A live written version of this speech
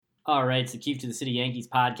All right, it's the Keep to the City Yankees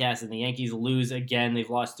podcast, and the Yankees lose again. They've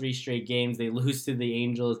lost 3 straight games. They lose to the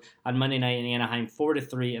Angels on Monday night in Anaheim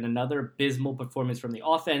 4-3, and another abysmal performance from the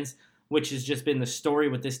offense, which has just been the story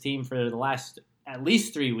with this team for the last at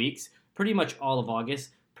least 3 weeks, pretty much all of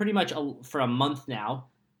August, pretty much for a month now.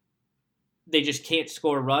 They just can't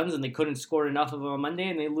score runs, and they couldn't score enough of them on Monday,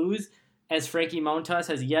 and they lose as Frankie Montas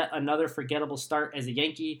has yet another forgettable start as a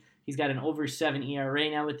Yankee. He's got an over 7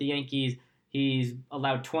 ERA now with the Yankees. He's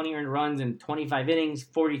allowed 20 earned runs in 25 innings,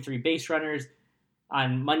 43 base runners.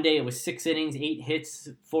 On Monday, it was 6 innings, 8 hits,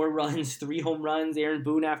 4 runs, 3 home runs. Aaron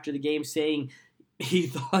Boone after the game saying he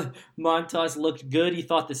thought Montas looked good. He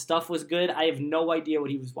thought the stuff was good. I have no idea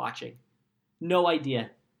what he was watching. No idea.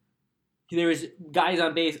 There was guys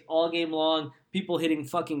on base all game long, people hitting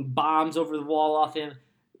fucking bombs over the wall off him.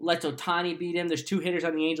 Lets Ohtani beat him. There's 2 hitters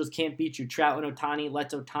on the Angels, can't beat you. Trout and Ohtani.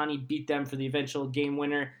 Lets Ohtani beat them for the eventual game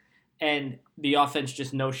winner. And the offense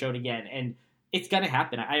just no-showed again. And it's going to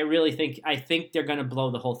happen. I think they're going to blow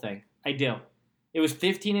the whole thing. I do. It was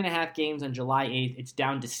 15 and a half games on July 8th. It's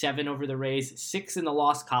down to 7 over the Rays, 6 in the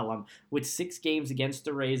loss column, with 6 games against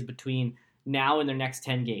the Rays between now and their next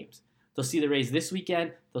 10 games. They'll see the Rays this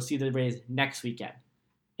weekend. They'll see the Rays next weekend.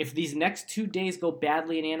 If these next 2 days go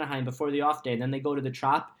badly in Anaheim before the off day, and then they go to the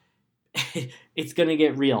Trop, it's going to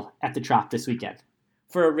get real at the Trop this weekend.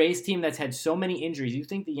 For a Rays team that's had so many injuries, you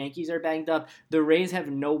think the Yankees are banged up? The Rays have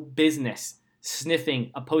no business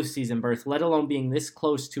sniffing a postseason berth, let alone being this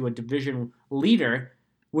close to a division leader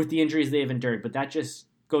with the injuries they have endured. But that just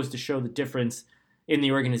goes to show the difference in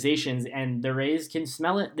the organizations, and the Rays can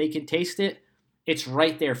smell it. They can taste it. It's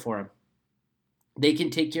right there for them. They can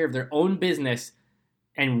take care of their own business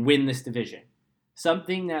and win this division.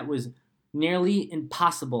 Something that was nearly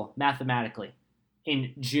impossible mathematically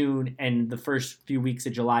in June and the first few weeks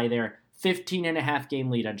of July there. 15 and a half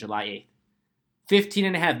game lead on July 8th. 15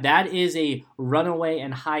 and a half. That is a runaway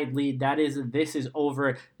and hide lead. This is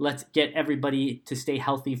over. Let's get everybody to stay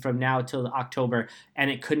healthy from now till October.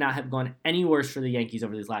 And it could not have gone any worse for the Yankees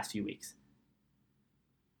over these last few weeks.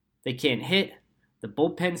 They can't hit. The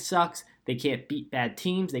bullpen sucks. They can't beat bad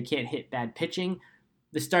teams. They can't hit bad pitching.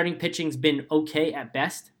 The starting pitching's been okay at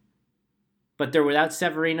best. But they're without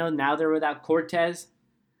Severino. Now they're without Cortez.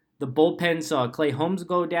 The bullpen saw Clay Holmes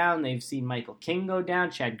go down. They've seen Michael King go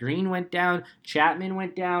down. Chad Green went down. Chapman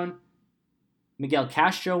went down. Miguel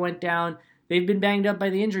Castro went down. They've been banged up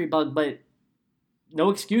by the injury bug, but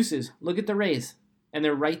no excuses. Look at the Rays, and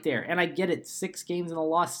they're right there. And I get it. 6 games in a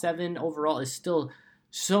loss, 7 overall is still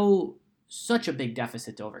such a big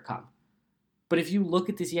deficit to overcome. But if you look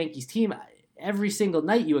at this Yankees team, every single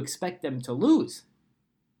night you expect them to lose.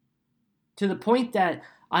 To the point that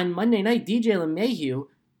on Monday night, DJ LeMahieu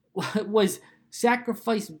was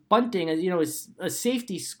sacrifice bunting, a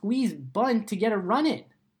safety squeeze bunt to get a run in.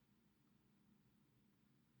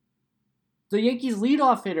 The Yankees'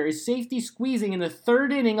 leadoff hitter is safety squeezing in the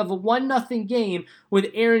 3rd inning of a 1-0 game with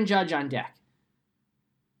Aaron Judge on deck.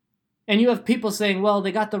 And you have people saying, well,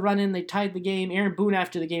 they got the run in, they tied the game. Aaron Boone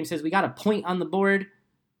after the game says, we got a point on the board.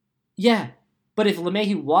 Yeah, but if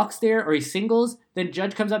LeMahieu walks there or he singles, then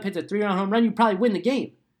Judge comes up, hits a 3-run home run, you probably win the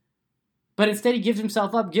game. But instead he gives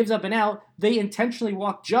himself up, gives up an out. They intentionally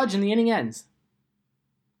walk Judge and the inning ends.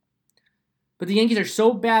 But the Yankees are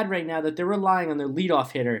so bad right now that they're relying on their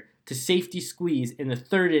leadoff hitter to safety squeeze in the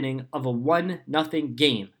 3rd inning of a 1-0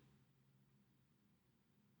 game.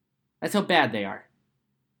 That's how bad they are.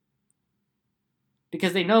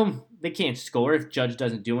 Because they know they can't score if Judge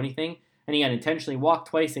doesn't do anything. And he got intentionally walked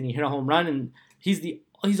twice and he hit a home run, and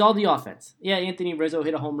he's all the offense. Yeah, Anthony Rizzo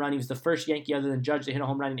hit a home run. He was the first Yankee other than Judge to hit a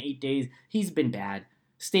home run in 8 days. He's been bad.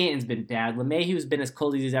 Stanton's been bad. LeMahieu's been as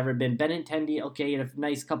cold as he's ever been. Benintendi, okay, in a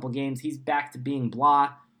nice couple games. He's back to being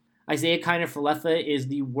blah. Isaiah Kiner-Falefa is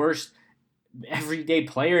the worst everyday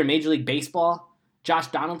player in Major League Baseball. Josh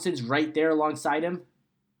Donaldson's right there alongside him.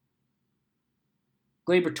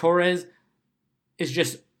 Gleyber Torres is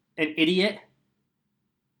just an idiot.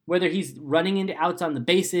 Whether he's running into outs on the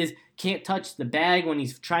bases, can't touch the bag when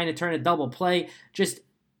he's trying to turn a double play, just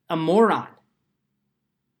a moron.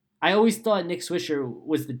 I always thought Nick Swisher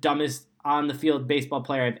was the dumbest on-the-field baseball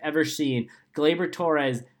player I've ever seen. Gleyber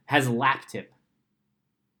Torres has lapped him.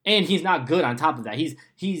 And he's not good on top of that.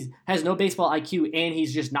 He's has no baseball IQ, and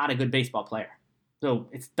he's just not a good baseball player. So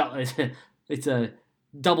it's a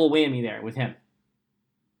double whammy there with him.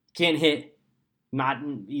 Can't hit.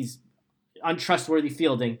 He's untrustworthy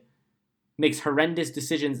fielding. Makes horrendous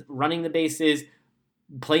decisions running the bases,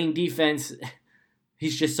 playing defense.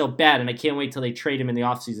 He's just so bad, and I can't wait till they trade him in the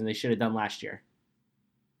offseason. They should have done last year.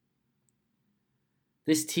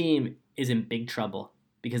 This team is in big trouble.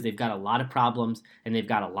 because they've got a lot of problems and they've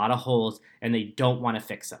got a lot of holes and they don't want to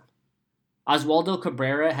fix them. Oswaldo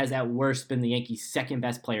Cabrera has at worst been the Yankees' second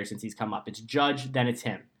best player since he's come up. It's Judge, then it's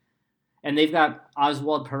him. And they've got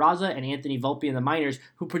Oswald Peraza and Anthony Volpe in the minors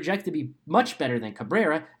who project to be much better than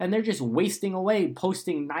Cabrera, and they're just wasting away,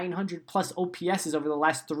 posting 900-plus OPSs over the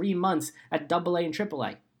last 3 months at AA and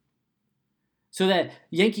AAA. So that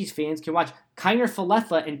Yankees fans can watch Kiner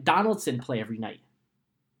Falefa and Donaldson play every night.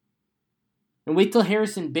 And wait till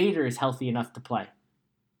Harrison Bader is healthy enough to play.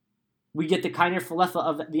 We get the Kiner Falefa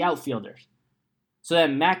of the outfielders. So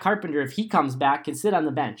that Matt Carpenter, if he comes back, can sit on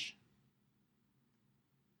the bench.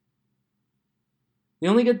 The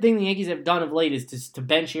only good thing the Yankees have done of late is to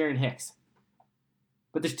bench Aaron Hicks.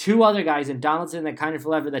 But there's 2 other guys in Donaldson and Kiner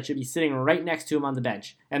Falefa that should be sitting right next to him on the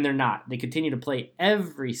bench. And they're not. They continue to play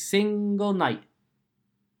every single night.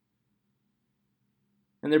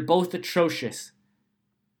 And they're both atrocious.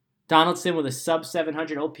 Donaldson with a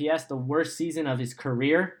sub-700 OPS, the worst season of his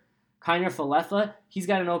career. Kiner Falefa, he's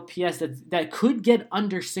got an OPS that could get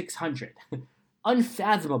under 600.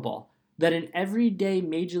 Unfathomable that an everyday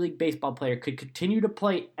Major League Baseball player could continue to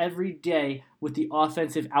play every day with the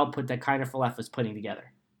offensive output that Kiner Falefa is putting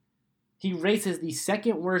together. He rates as the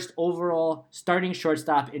second worst overall starting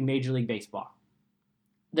shortstop in Major League Baseball.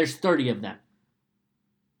 There's 30 of them.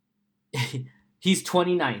 He's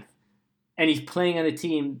 29th, and he's playing on a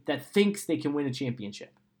team that thinks they can win a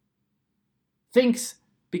championship. Thinks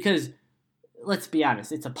because, let's be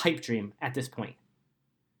honest, it's a pipe dream at this point.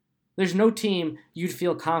 There's no team you'd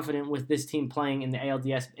feel confident with this team playing in the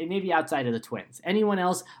ALDS, maybe outside of the Twins. Anyone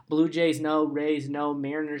else? Blue Jays, no. Rays, no.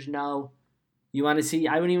 Mariners, no. I wouldn't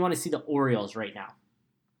even want to see the Orioles right now.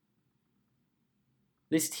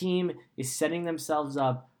 This team is setting themselves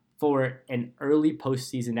up for an early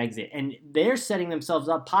postseason exit. And they're setting themselves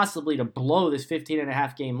up possibly to blow this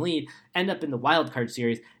 15.5 game lead, end up in the wild card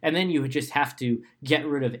series, and then you would just have to get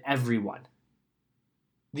rid of everyone.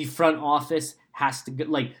 The front office has to,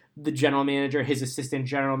 like the general manager, his assistant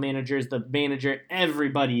general managers, the manager,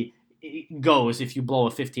 everybody goes if you blow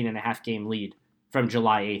a 15.5 game lead from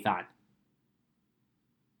July 8th on.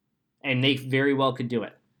 And they very well could do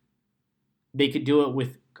it. They could do it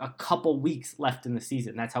with a couple weeks left in the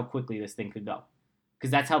season. That's how quickly this thing could go.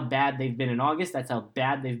 Because that's how bad they've been in August. That's how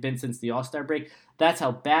bad they've been since the All-Star break. That's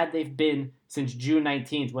how bad they've been since June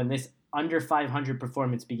 19th when this under 500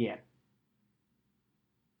 performance began.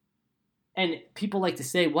 And people like to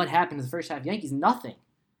say, what happened to the first half Yankees? Nothing.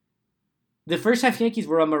 The first half Yankees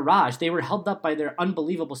were a mirage. They were held up by their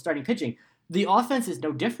unbelievable starting pitching. The offense is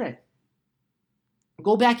no different.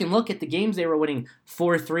 Go back and look at the games they were winning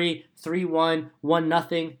 4-3, 3-1,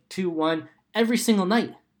 1-0, 2-1 every single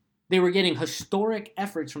night. They were getting historic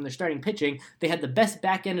efforts from their starting pitching. They had the best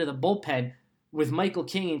back end of the bullpen with Michael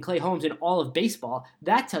King and Clay Holmes in all of baseball.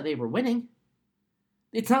 That's how they were winning.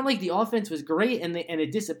 It's not like the offense was great and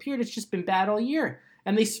it disappeared. It's just been bad all year.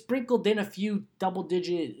 And they sprinkled in a few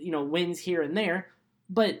double-digit, wins here and there,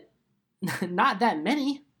 but not that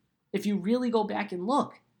many. If you really go back and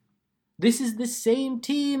look, this is the same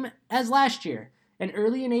team as last year. And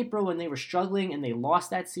early in April, when they were struggling and they lost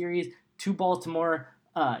that series to Baltimore,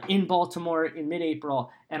 in Baltimore in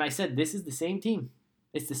mid-April, and I said, this is the same team.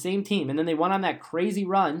 It's the same team. And then they went on that crazy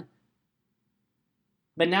run,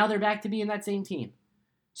 but now they're back to being that same team.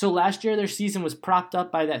 So last year, their season was propped up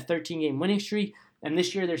by that 13-game winning streak, and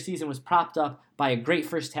this year, their season was propped up by a great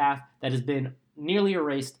first half that has been nearly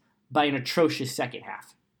erased by an atrocious second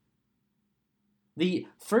half. The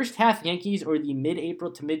first half Yankees or the mid-April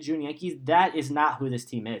to mid-June Yankees, that is not who this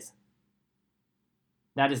team is.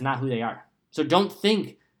 That is not who they are. So don't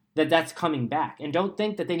think that that's coming back, and don't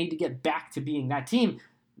think that they need to get back to being that team.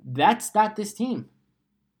 That's not this team.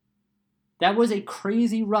 That was a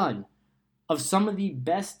crazy run of some of the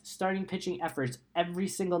best starting pitching efforts every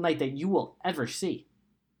single night that you will ever see.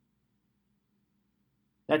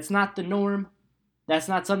 That's not the norm. That's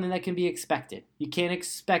not something that can be expected. You can't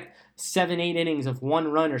expect 7-8 innings of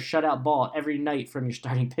one run or shutout ball every night from your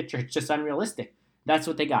starting pitcher. It's just unrealistic. That's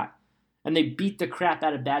what they got. And they beat the crap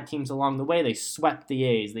out of bad teams along the way. They swept the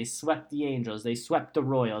A's. They swept the Angels. They swept the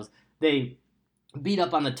Royals. They beat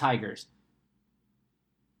up on the Tigers.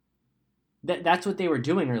 That's what they were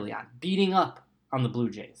doing early on, beating up on the Blue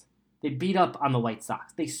Jays. They beat up on the White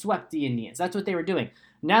Sox. They swept the Indians. That's what they were doing.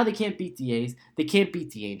 Now they can't beat the A's. They can't beat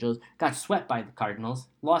the Angels. Got swept by the Cardinals.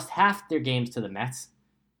 Lost half their games to the Mets.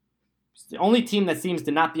 It's the only team that seems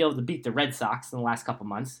to not be able to beat the Red Sox in the last couple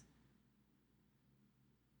months.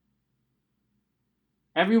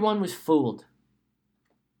 Everyone was fooled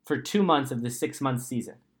for 2 months of the 6-month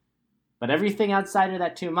season. But everything outside of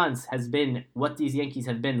that 2 months has been what these Yankees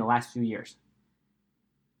have been the last few years.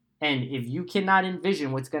 And if you cannot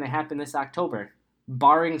envision what's going to happen this October,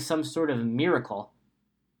 barring some sort of miracle,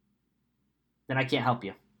 then I can't help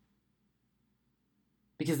you.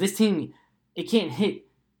 Because this team, it can't hit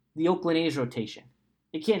the Oakland A's rotation.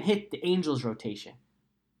 It can't hit the Angels rotation.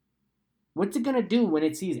 What's it going to do when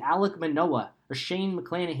it sees Alek Manoah or Shane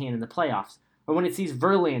McClanahan in the playoffs? Or when it sees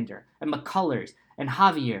Verlander and McCullers and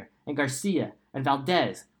Javier and Garcia and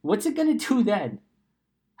Valdez? What's it going to do then?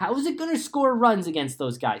 How is it going to score runs against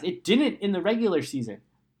those guys? It didn't in the regular season.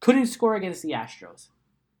 Couldn't score against the Astros.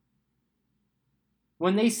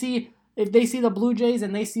 If they see the Blue Jays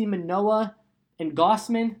and they see Manoah and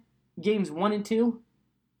Gausman games 1 and 2,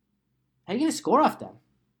 how are you going to score off them?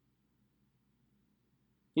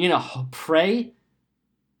 You're going to pray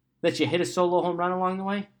that you hit a solo home run along the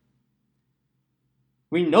way?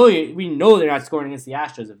 We know they're not scoring against the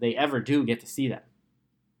Astros if they ever do get to see them.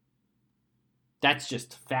 That's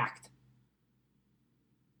just fact.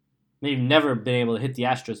 They've never been able to hit the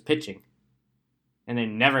Astros pitching. And they're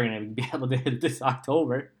never going to be able to hit it this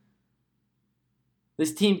October.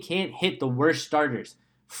 This team can't hit the worst starters.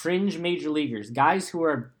 Fringe major leaguers. Guys who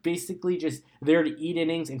are basically just there to eat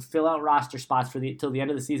innings and fill out roster spots till the end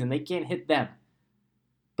of the season. They can't hit them.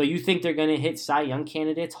 But you think they're going to hit Cy Young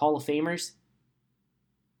candidates, Hall of Famers?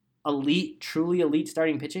 Elite, truly elite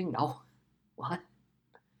starting pitching? No. What?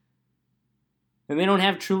 And they don't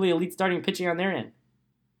have truly elite starting pitching on their end.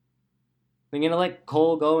 They're going to let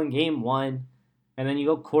Cole go in game 1. And then you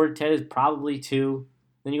go Cortez probably 2.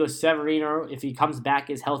 Then you go Severino if he comes back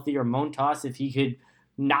as healthy, or Montas if he could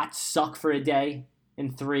not suck for a day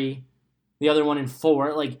in 3. The other one in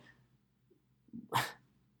 4. Like,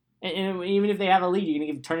 and even if they have a lead, you're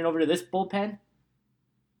going to turn it over to this bullpen?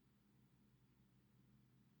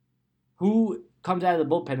 Who comes out of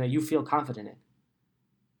the bullpen that you feel confident in?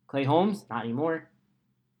 Clay Holmes? Not anymore.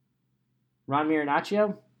 Ron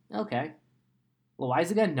Marinaccio? Okay.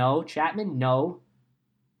 Loaizaga? No. Chapman? No.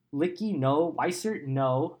 Licky? No. Weissert?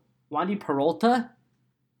 No. Wandy Peralta?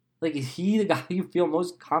 Like, is he the guy you feel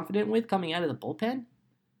most confident with coming out of the bullpen?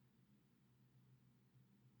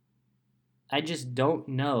 I just don't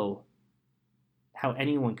know how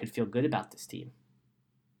anyone could feel good about this team.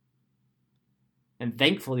 And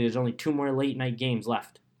thankfully, there's only 2 more late night games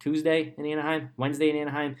left. Tuesday in Anaheim, Wednesday in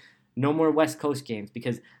Anaheim. No more West Coast games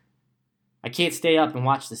because I can't stay up and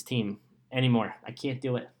watch this team anymore. I can't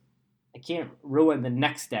do it. I can't ruin the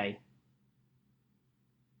next day.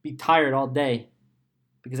 Be tired all day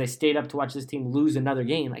because I stayed up to watch this team lose another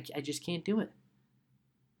game. I just can't do it.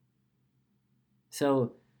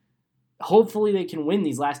 So hopefully they can win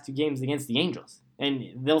these last 2 games against the Angels.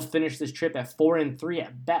 And they'll finish this trip at 4-3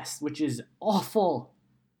 at best, which is awful,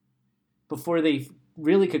 before they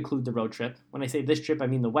really conclude the road trip. When I say this trip, I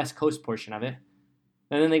mean the West Coast portion of it.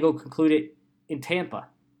 And then they go conclude it in Tampa.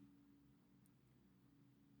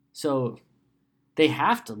 So they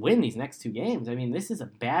have to win these next 2 games. I mean, this is a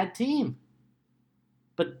bad team.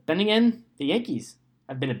 But then again, the Yankees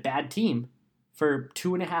have been a bad team for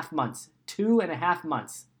 2.5 months. 2.5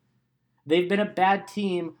 months. They've been a bad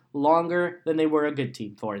team longer than they were a good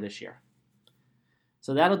team for this year.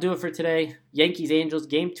 So that'll do it for today. Yankees-Angels,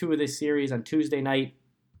 game 2 of this series on Tuesday night.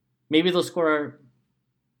 Maybe they'll score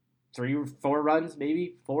 3 or 4 runs,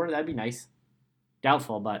 maybe 4. That'd be nice.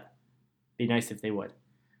 Doubtful, but be nice if they would.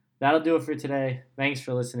 That'll do it for today. Thanks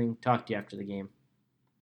for listening. Talk to you after the game.